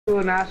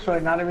an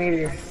asteroid, not a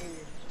meteor.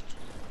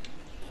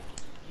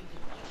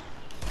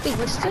 Hey,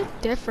 what's the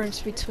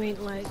difference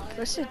between, like,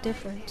 what's the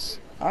difference?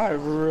 I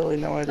have really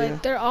no idea.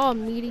 Like, they're all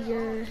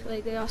meteor,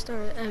 like, they all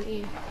start with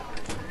M-E.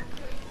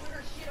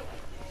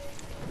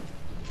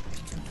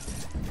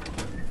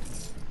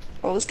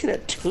 Oh, this kid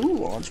had 2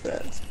 launch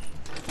pads.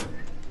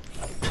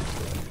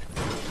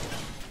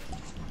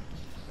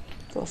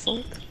 The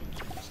fuck?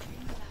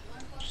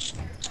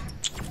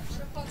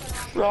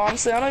 Bro,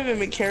 honestly, I don't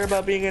even care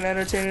about being an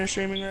entertainer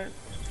streaming right.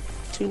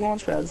 2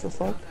 launch pads, the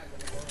fuck?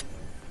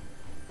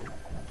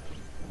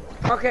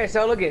 Okay,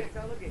 so look it.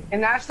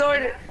 An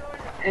asteroid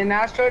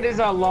is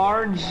a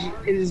large.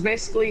 It is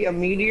basically a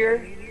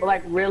meteor, but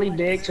like really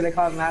big, so they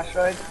call it an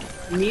asteroid.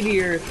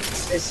 Meteor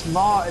is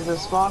small. Is a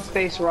small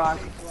space rock.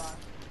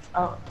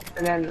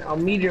 And then a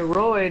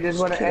meteoroid is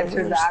when it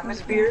enters the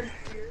atmosphere,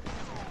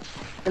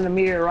 and the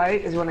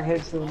meteorite is when it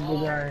hits the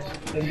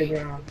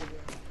ground.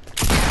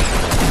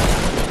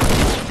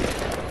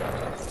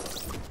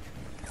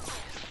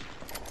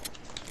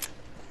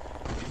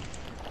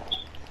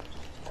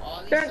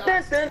 Dun,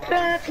 dun, dun,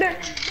 dun, dun.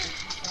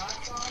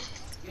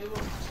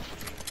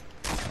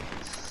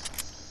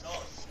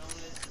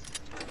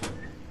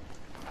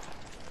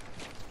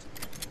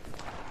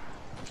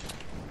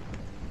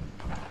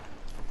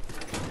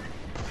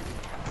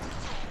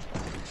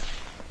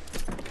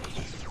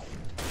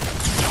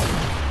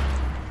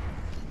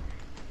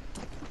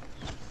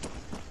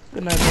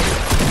 Good night, buddy.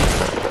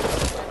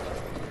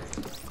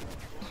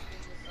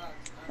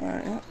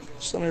 Alright, yeah.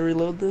 Just let me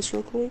reload this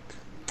real quick.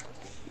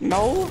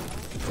 No?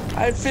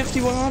 I had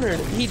 5100.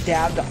 He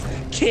dabbed.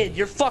 Kid,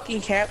 you're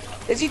fucking cap.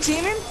 Is he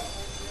teaming?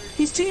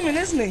 He's teaming,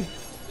 isn't he?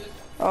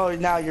 Oh,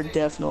 now you're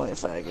definitely a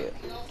faggot.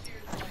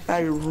 Now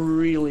you're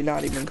really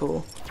not even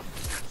cool.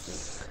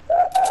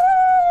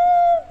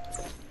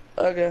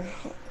 Okay.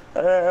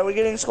 Are we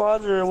getting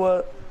squads or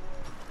what?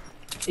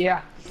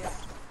 Yeah.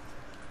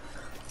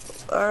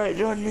 Alright,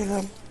 join me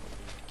then.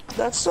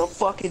 That's so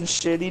fucking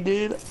shitty,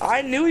 dude.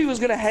 I knew he was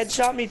gonna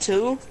headshot me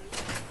too.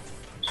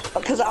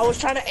 Because I was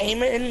trying to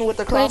aim it in with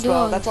the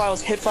crossbow. That's why I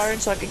was hip firing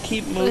so I could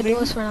keep moving.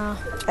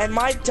 And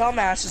my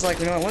dumbass is like,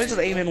 no, let me just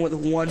aim in with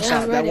one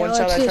shot. That one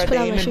shot I tried to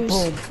aim in,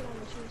 boom.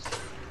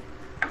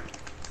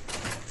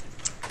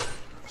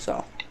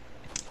 So.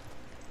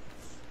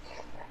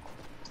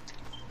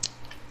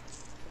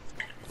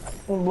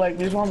 Well, Blake,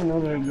 these ramen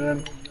are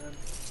good.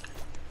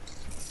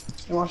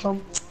 You want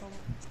some?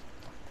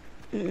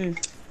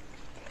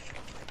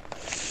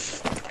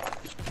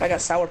 I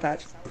got Sour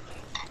Patch.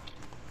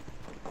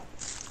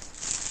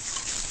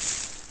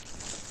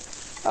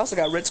 I also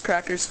got Ritz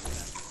crackers.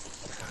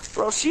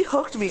 Bro, she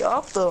hooked me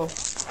up though.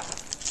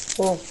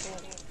 Cool.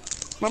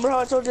 Remember how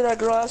I told you that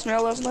girl asked me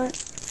out last night?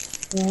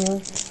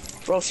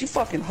 Bro, she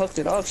fucking hooked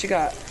it up. She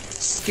got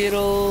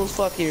Skittles,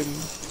 fucking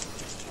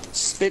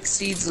spit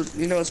seeds.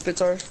 You know what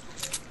spits are?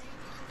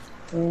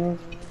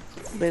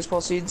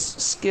 Baseball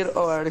seeds.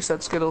 Oh, I already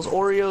said Skittles.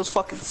 Oreos,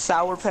 fucking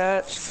Sour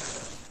Patch.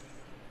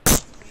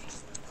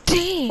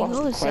 Dang,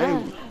 what was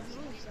that?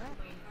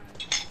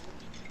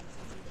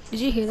 Did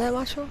you hear that,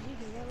 Marshall?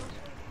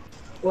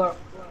 What?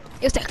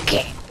 It's that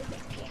kid.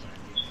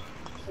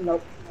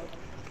 Nope.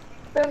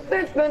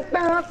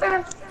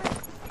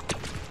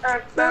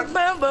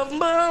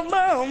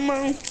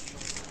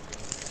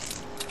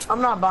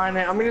 I'm not buying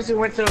it. I'm just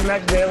gonna wait till the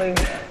next daily.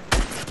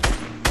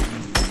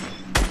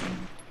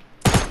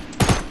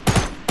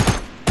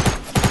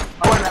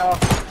 I went out.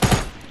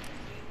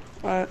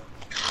 Alright.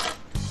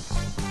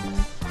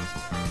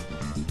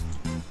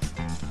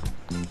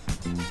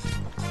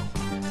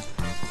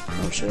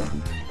 Oh shit.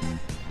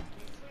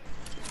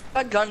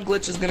 That gun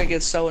glitch is gonna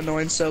get so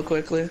annoying so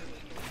quickly.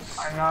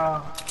 I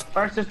know.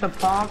 First it's the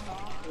pump,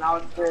 now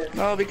it's this.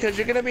 No, because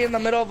you're gonna be in the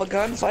middle of a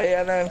gunfight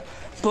and then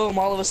boom,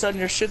 all of a sudden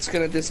your shit's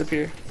gonna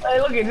disappear.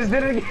 Hey, look, it just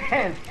did it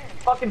again.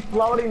 Fucking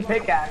floating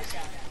pickaxe.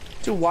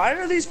 Dude, why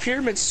are these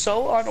pyramids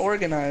so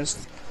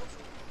unorganized?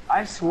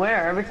 I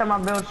swear, every time I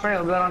build straight,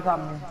 it'll build on top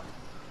of me.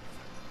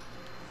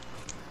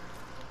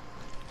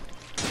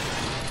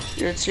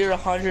 You're tier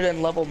 100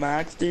 and level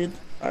max, dude.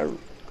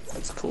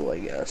 That's cool, I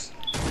guess.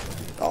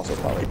 Also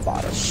probably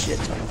bought a shit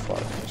ton of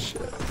fucking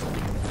shit.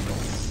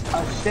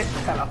 A shit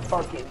ton of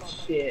fucking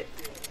shit.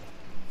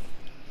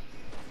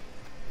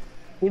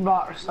 He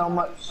bought so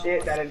much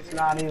shit that it's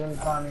not even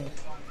funny.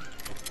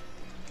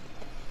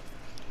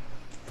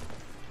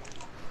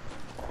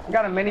 I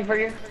got a mini for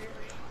you.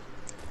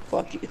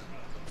 Fuck you.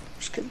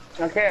 Just kidding.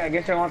 Okay, I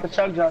guess I want the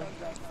chug jug.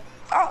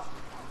 Oh!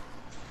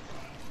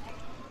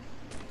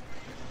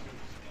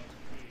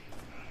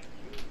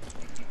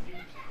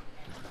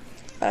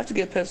 I have to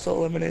get pistol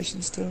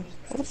eliminations too.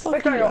 What the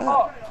fuck are you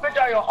at? Switch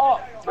out your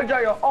alt. Switch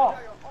out your alt.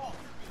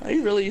 Are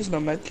you really using a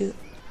medkit?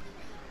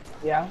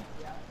 Yeah.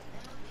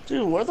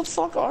 Dude, where the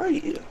fuck are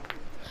you?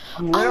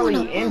 I'm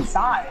literally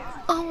inside.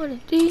 I wanna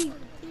dig.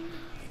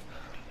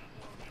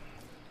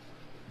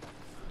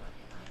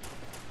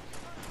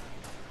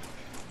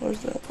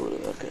 Where's that blue?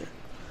 Okay.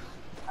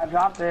 I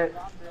dropped it.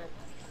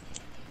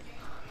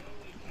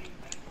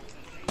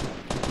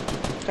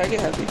 Can I get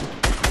heavy?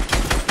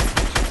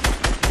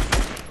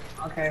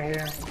 Okay,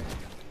 here.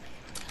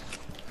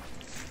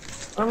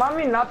 Remind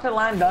me not to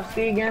land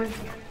Dusty again.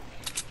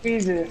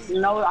 Jesus,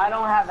 no, I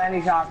don't have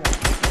any shotgun.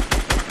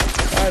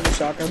 I have a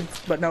shotgun,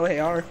 but no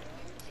AR.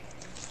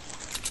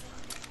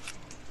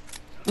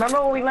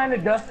 Remember when we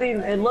landed Dusty?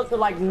 It looked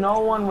like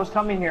no one was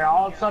coming here.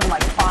 All of a sudden,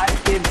 like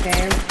 5 kids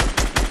came.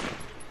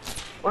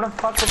 Where the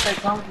fuck did they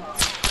come from?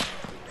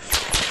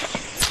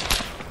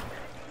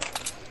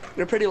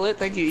 You're pretty lit,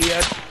 thank you,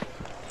 Ed.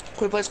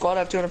 We play squad, I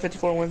have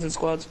 254 wins in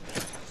squads.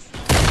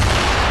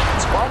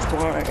 Squad's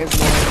boring, is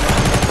boring.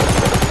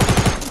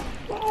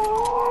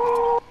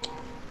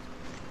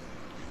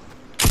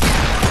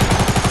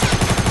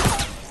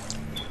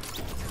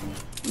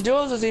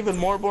 Duos is even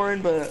more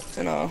boring, but,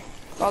 you know.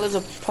 Oh, there's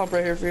a pump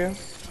right here for you.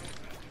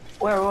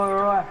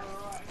 Where?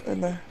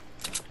 In there.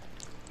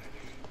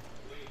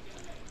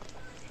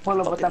 Pull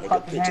up with that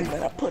fucking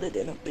hand. I put it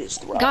in a bitch.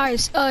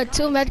 Guys, 2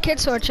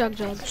 medkits or a chug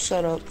jug?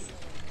 Shut up.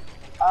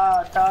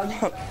 Chug.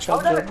 Chug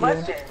Another jug,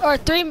 question. Or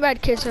 3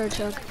 medkits or a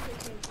chug?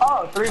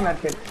 Oh, 3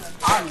 medkits.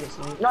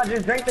 Obviously. No,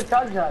 just drink the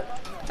chug jug.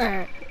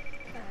 Alright.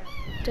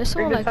 Just so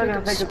Drink the like chug we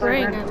and can take a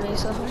spring 3 at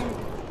minutes. me, so.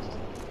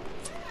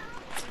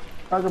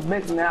 Chug a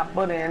bit now,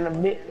 put it in the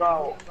bit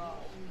roll.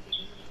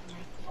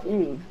 I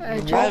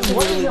have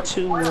literally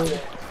 2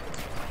 wood.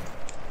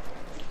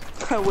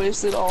 I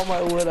wasted all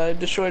my wood. I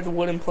destroyed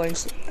wooden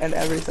planks and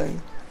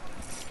everything.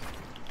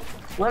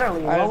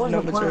 Literally, I what have was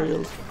no the plan?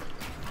 materials.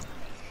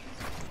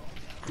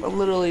 I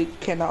literally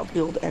cannot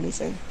build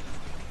anything.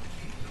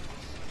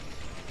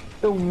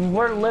 Dude,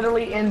 we're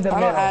literally in the I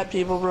middle. don't add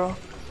people, bro.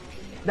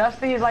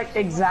 Dusty is like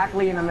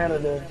exactly in the middle,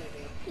 dude.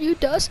 You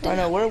dusted. I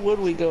know. Where would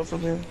we go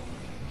from here?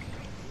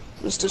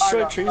 Just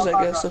destroy trees,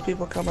 I guess, so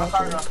people come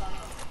after us.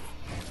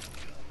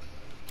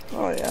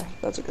 Oh yeah,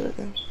 that's a good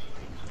idea.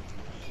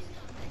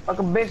 Like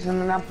a bitch,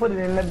 and then I put it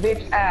in the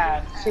bitch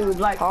ass. She was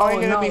like, How long oh, are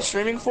you gonna no. be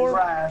streaming for?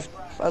 Right.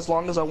 As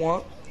long as I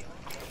want.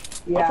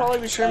 Yeah. I'll probably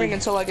be streaming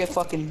until I get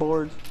fucking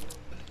bored.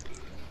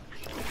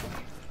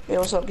 Hey,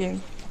 what's up, gang?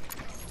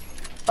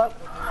 Fuck.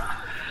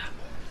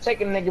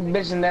 Take a nigga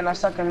bitch and then I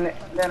suck a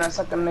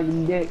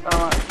nigga dick.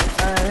 Yeah,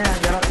 I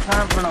got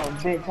time for no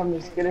dick. I'm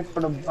just get it for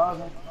the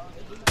buzzer.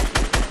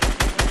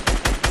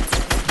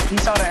 You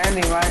saw the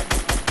ending, right?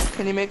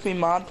 Can you make me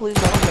mod, please?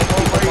 I don't make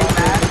people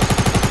moderators.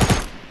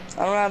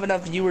 I don't have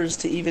enough viewers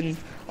to even,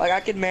 like, I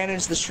could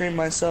manage the stream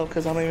myself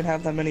because I don't even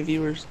have that many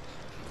viewers.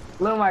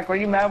 Lil Mike, were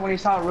you mad when you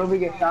saw Ruby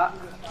get shot?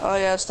 Oh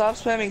yeah, stop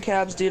spamming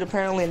caps, dude.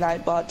 Apparently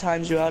Nightbot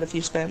times you out if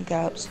you spam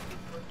caps.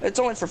 It's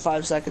only for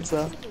 5 seconds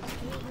though.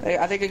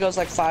 I think it goes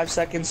like 5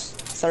 seconds,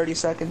 30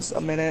 seconds,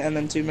 a minute, and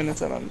then 2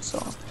 minutes, and then so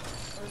on.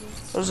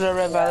 Those are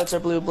red, violets are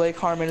blue. Blake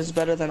Harmon is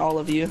better than all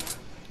of you.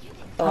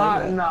 I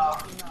like that. No.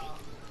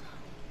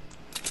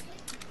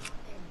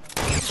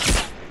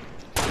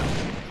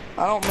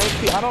 I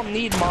don't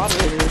need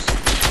moderators.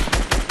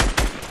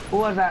 Who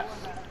was that?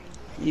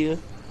 You.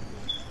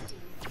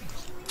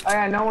 Oh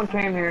yeah, no one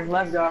came here.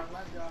 Let's go.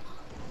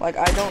 Like,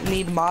 I don't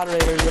need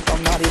moderators if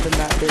I'm not even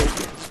that big.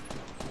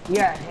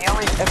 Yeah, he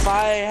only. If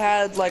I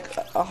had like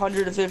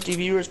 150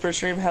 viewers per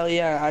stream, hell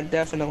yeah, I'd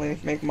definitely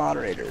make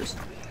moderators.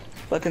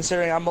 But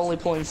considering I'm only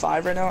pulling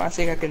 5 right now, I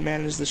think I can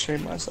manage the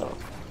stream myself.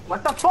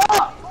 What the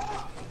fuck?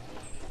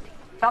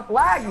 Stop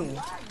lagging.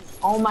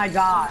 Oh my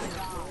god.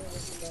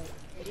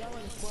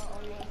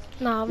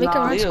 Nah, we can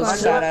Nah, run Leo's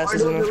squad. fat ass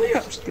is in it.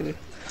 I'm just kidding.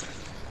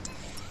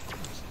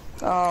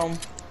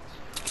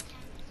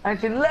 And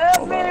she left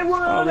Hold me on.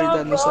 with I'll read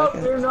that in a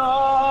second. broken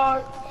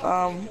heart.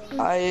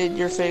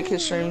 You're fake,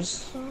 his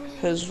streams,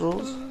 his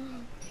rules.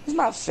 It's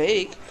not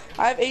fake.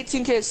 I have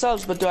 18k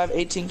subs, but do I have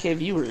 18k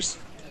viewers?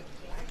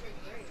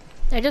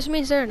 It just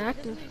means they're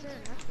inactive.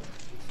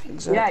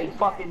 Exactly. Yeah, you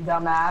fucking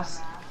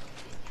dumbass.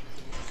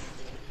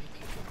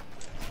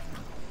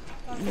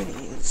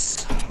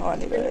 Minis. Oh, I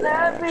need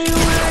Left me that. with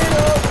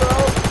a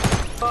broken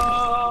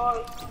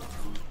heart.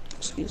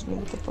 Excuse me,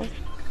 what the fuck?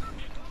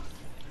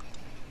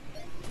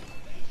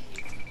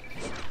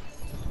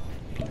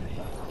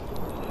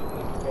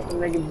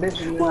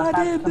 Why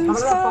did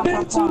this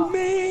happen to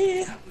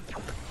me?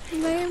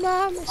 Made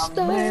my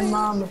mistake. Made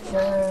my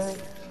mistake.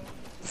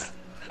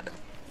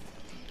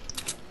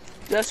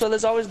 Yeah, so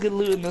there's always good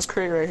loot in this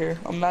crate right here.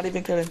 I'm not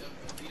even kidding.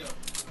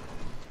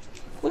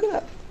 Look at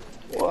that.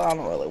 Well, I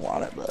don't really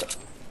want it, but.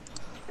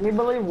 Can you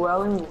believe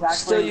Welling is actually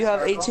Still, you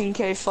have a circle?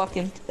 18k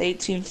fucking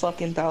 18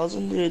 fucking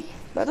thousand, dude.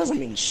 That doesn't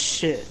mean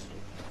shit.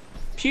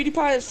 PewDiePie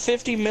has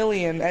 50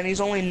 million, and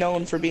he's only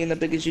known for being the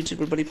biggest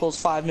YouTuber, but he pulls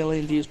 5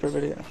 million views per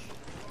video.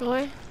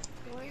 Really?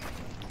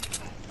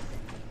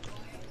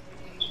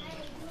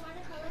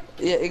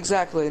 Yeah,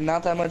 exactly.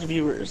 Not that much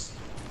viewers.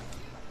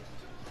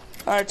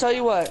 Alright, tell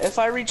you what. If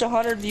I reach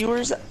 100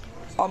 viewers,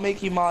 I'll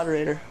make you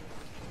moderator.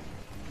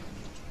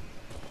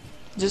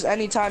 Just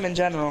any time in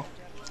general.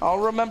 I'll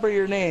remember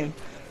your name.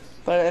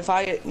 But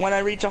when I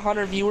reach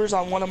 100 viewers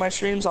on one of my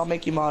streams, I'll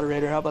make you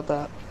moderator. How about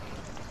that?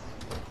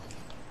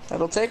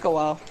 It'll take a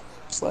while.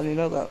 Just letting you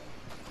know that.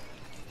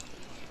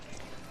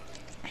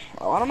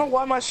 Oh, I don't know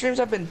why my streams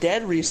have been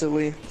dead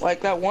recently.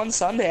 Like that one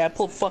Sunday, I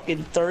pulled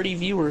fucking 30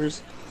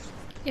 viewers.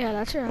 Yeah,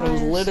 that's your It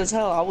was lit highest. as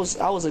hell. I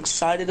was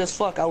excited as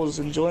fuck. I was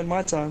enjoying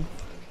my time.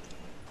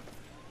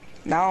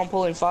 Now I'm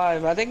pulling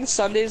 5. I think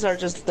Sundays are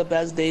just the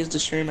best days to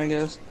stream, I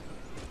guess.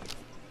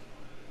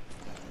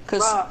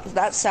 Cause Bruh.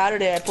 that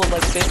Saturday I pulled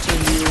like 15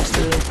 views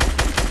too.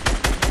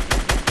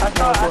 I Now I'm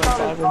thought pulling it was 5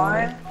 right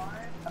Vine.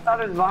 I thought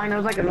it was Vine. It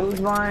was like a news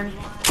Vine.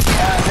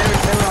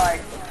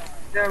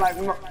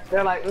 They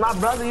were like, my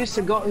brother used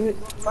to go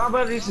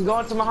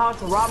into my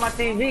house and rob my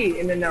TV,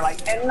 and then they're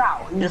like, and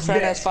now Your he's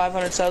friend dead. has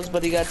 500 subs,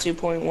 but he got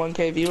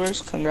 2.1k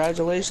viewers.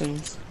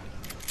 Congratulations.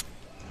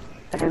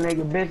 And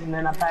nigga bitch, and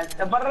then I passed.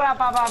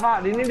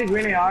 Do you need the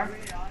green AR?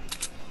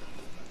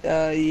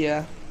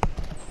 Yeah.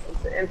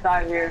 It's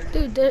inside here.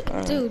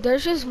 Dude,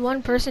 there's just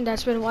one person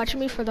that's been watching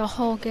me for the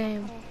whole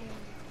game.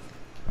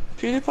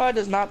 PewDiePie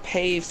does not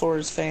pay for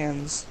his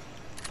fans.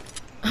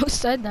 Who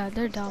said that?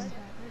 They're dumb.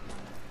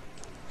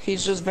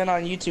 He's just been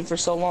on YouTube for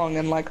so long,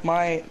 and like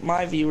my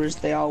viewers,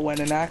 they all went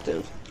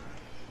inactive.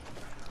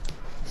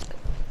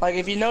 Like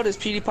if you notice,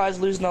 PewDiePie's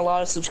losing a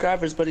lot of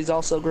subscribers, but he's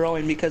also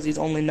growing because he's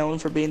only known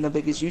for being the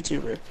biggest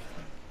YouTuber.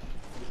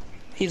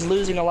 He's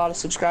losing a lot of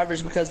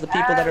subscribers because the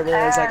people that are really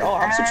like, oh,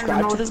 I'm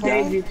subscribed to this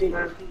guy.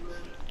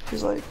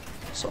 He's like,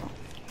 so.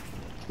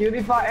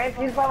 PewDiePie,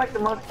 he's probably like the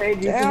most paid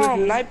YouTuber. Damn,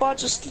 Nightbot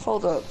just,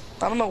 hold up.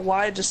 I don't know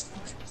why I just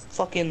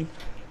fucking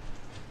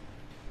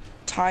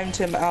timed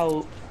him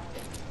out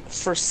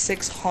for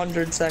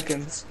 600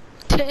 seconds.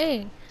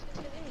 Dang.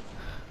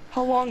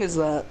 How long is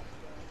that?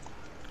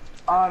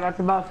 Oh, that's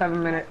about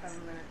 7 minutes.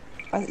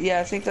 Yeah,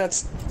 I think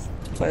that's,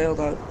 wait, hold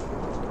on.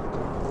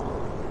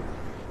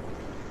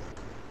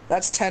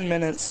 That's 10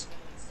 minutes.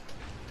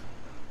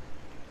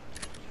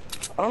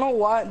 I don't know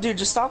why, dude,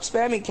 just stop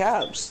spamming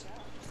caps.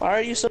 Why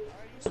are you so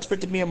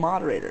desperate to be a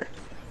moderator?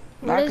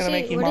 Not gonna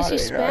make you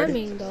moderator. What is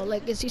he spamming though?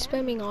 Like, is he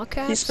spamming all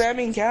caps? He's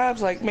spamming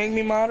caps, like make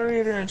me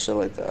moderator and shit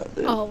like that,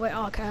 dude. Oh, wait,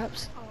 all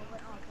caps.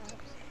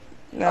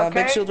 Nah,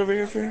 Okay. big shield over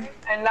here for you.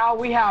 And now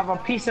we have a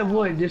piece of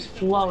wood just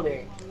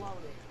floating.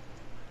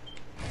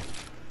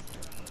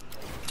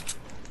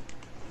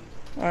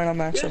 Alright,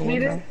 I'm Just maxing need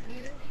wood it. now.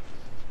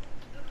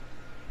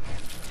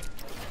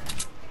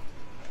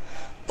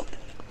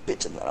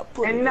 Bitchin' that I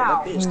put it And in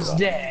now that bitch he's drop.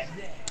 dead.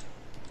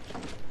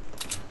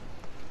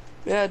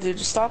 Yeah, dude,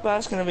 just stop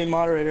asking to be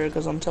moderator,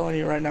 because I'm telling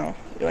you right now,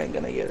 you ain't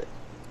gonna get it.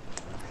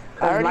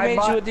 I already my made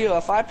bot- you a deal.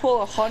 If I pull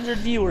 100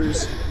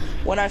 viewers,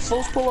 when I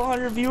first pull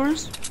 100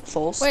 viewers,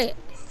 Wait,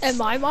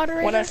 am I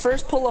moderator? when I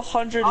first pull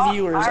 100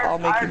 viewers, I'll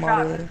make you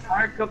moderator. I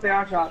heard Cook the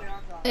R shot.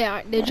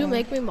 Yeah, did you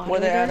make me Were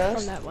they moderator at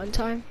us? from that one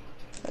time?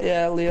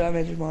 Yeah, Leo, I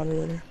made you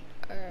moderator.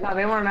 No,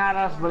 they weren't at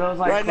us, but it was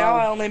like Right now,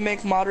 close. I only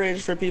make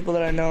moderators for people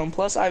that I know, and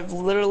plus, I've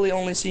literally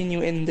only seen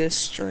you in this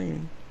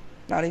stream.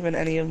 Not even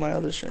any of my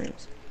other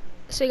streams.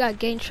 So you got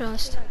gain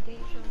trust.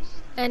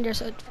 And you're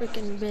so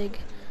freaking big.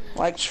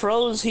 Like,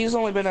 Troz, he's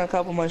only been in a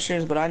couple of my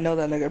streams, but I know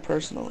that nigga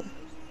personally.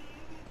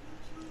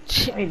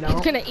 Hey, He's no.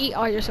 gonna eat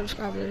all your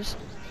subscribers.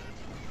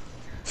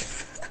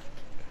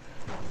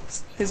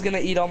 He's gonna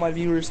eat all my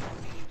viewers.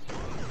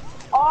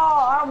 Oh,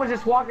 I almost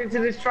just walked into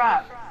this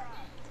trap.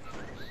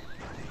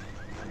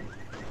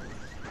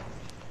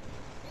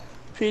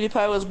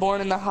 PewDiePie was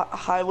born in the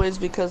highways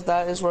because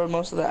that is where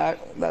most of the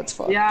that's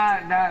fucked.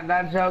 Yeah,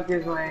 that joke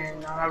is lame.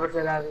 I'll never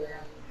say that again.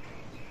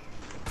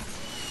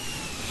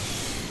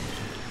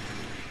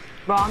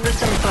 Bro, I'm just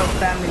gonna start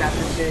spamming at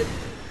this shit.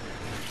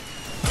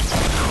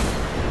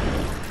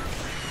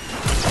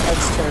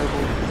 That's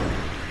terrible.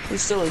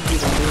 He's still a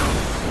human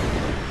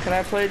being. Can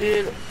I play,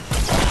 dude?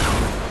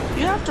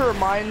 You have to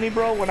remind me,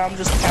 bro, when I'm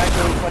just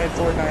casually playing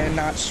Fortnite and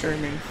not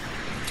streaming.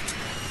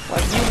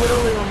 Like, you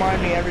literally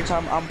remind me every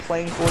time I'm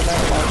playing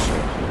Fortnite while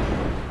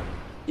streaming.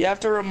 You have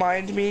to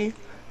remind me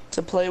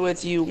to play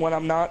with you when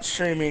I'm not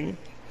streaming,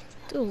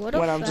 Dude, what a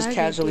when I'm just faggot,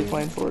 casually dude.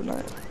 playing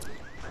Fortnite.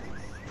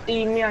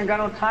 See me, I ain't got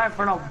no time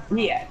for no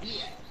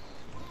bitch.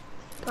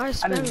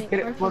 Guys, I just spamming get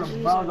it for the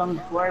RPGs. bros. I'm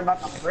just worried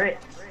about the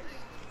bricks.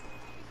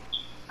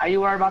 Are you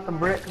worried about the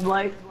bricks,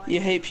 Blake? You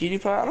hate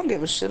PewDiePie? I don't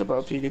give a shit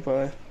about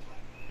PewDiePie.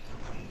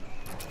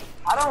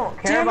 I don't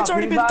care Damn, about it's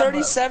already been PewDiePie,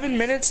 37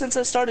 minutes since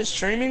I started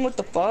streaming. What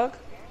the fuck?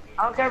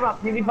 I don't care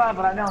about PewDiePie,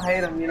 but I don't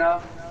hate him, you know?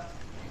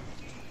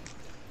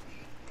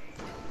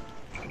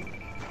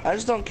 I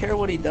just don't care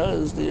what he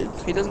does, dude.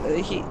 He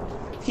doesn't.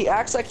 He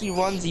acts like he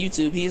runs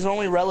YouTube. He's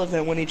only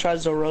relevant when he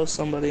tries to roast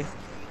somebody.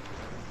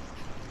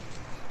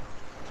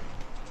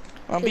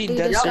 I'm being Dude,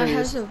 dead this guy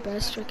has serious. the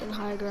best freaking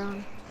high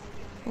ground.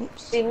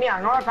 Oops. See me,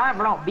 I don't have time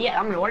for no bitch.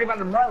 I'm worried about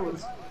the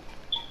bros.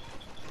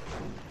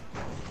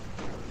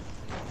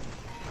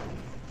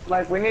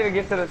 Like, we need to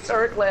get to the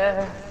circle.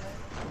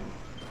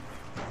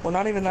 We're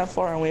not even that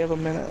far, and we have a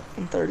minute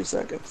and 30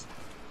 seconds.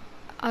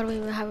 I don't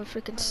even have a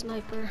freaking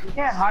sniper. You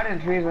can't hide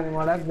in trees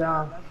anymore, that's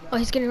dumb. Oh,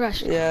 he's getting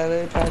rushed. Yeah,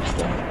 they patched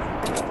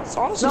that. It's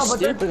honestly No, but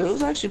stupid. It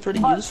was actually pretty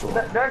But useful.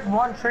 there's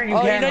one tree you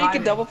Oh, you can't know you hide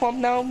can in. double pump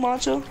now,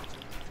 Macho?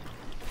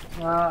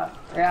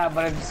 Yeah,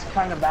 but it's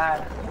kind of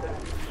bad.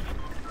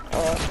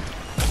 What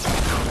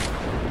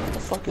the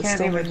fuck is Can't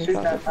still even making me shoot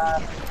cock that up?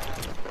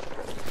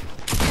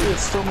 fast. Dude,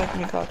 it's still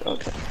making me cock.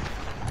 Okay.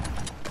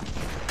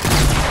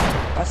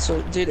 That's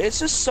so, dude. It's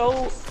just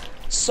so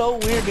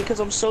weird because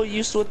I'm so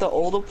used to with the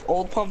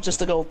old pump just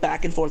to go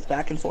back and forth,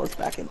 back and forth,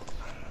 back and.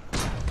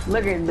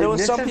 Look at There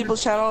was some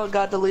people's channel that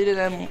got deleted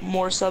and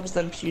more subs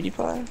than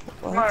PewDiePie.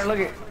 Alright, look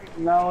at.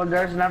 No,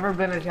 there's never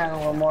been a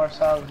channel with more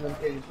subs than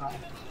PewDiePie.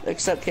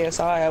 Except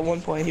KSI. At one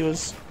point, he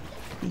was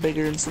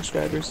bigger in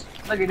subscribers.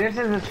 Look at this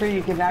is a tree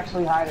you can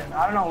actually hide in.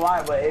 I don't know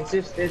why, but it's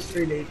just this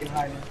tree that you can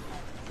hide in.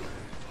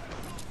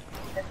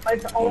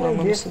 It's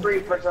only this tree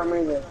for some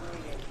reason.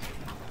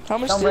 How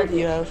much steel do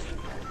you have?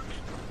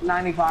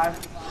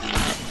 95.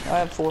 I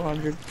have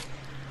 400.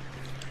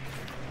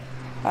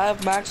 I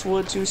have max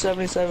wood,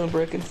 277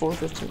 brick, and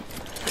 415.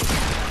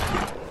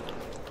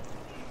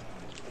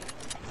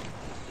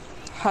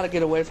 How to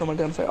get away from a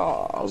gunfight?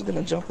 Oh, I was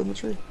gonna jump in the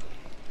tree.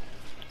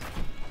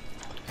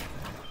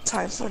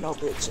 Time for no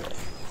bitch.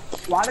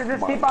 Why does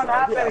this keep on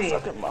happening? Yeah,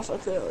 fucking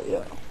motherfucker,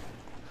 yeah.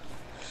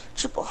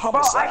 Triple Bro,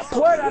 homicide. I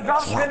swear that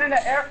drop's been in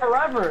the air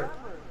forever.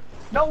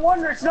 No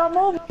wonder it's not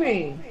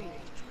moving.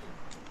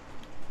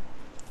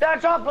 That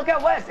drop, look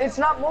at West. It's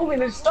not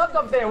moving. It's stuck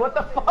up there. What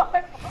the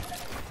fuck?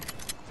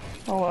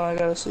 Oh, I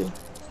gotta see.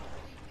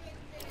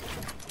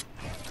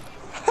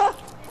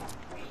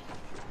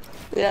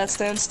 Yeah,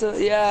 stand still.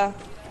 Yeah,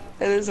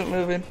 it isn't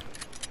moving.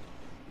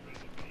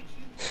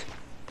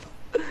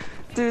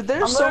 Dude,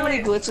 there's so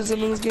many glitches in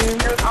this game.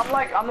 Dude,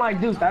 I'm like,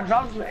 dude, that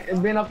drop's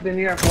been up in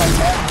the air for like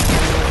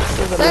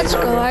that. Let's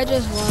go, I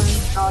just won.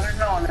 No, there's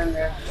no one in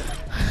there.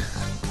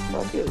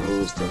 I'll get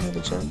rules to the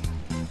chat.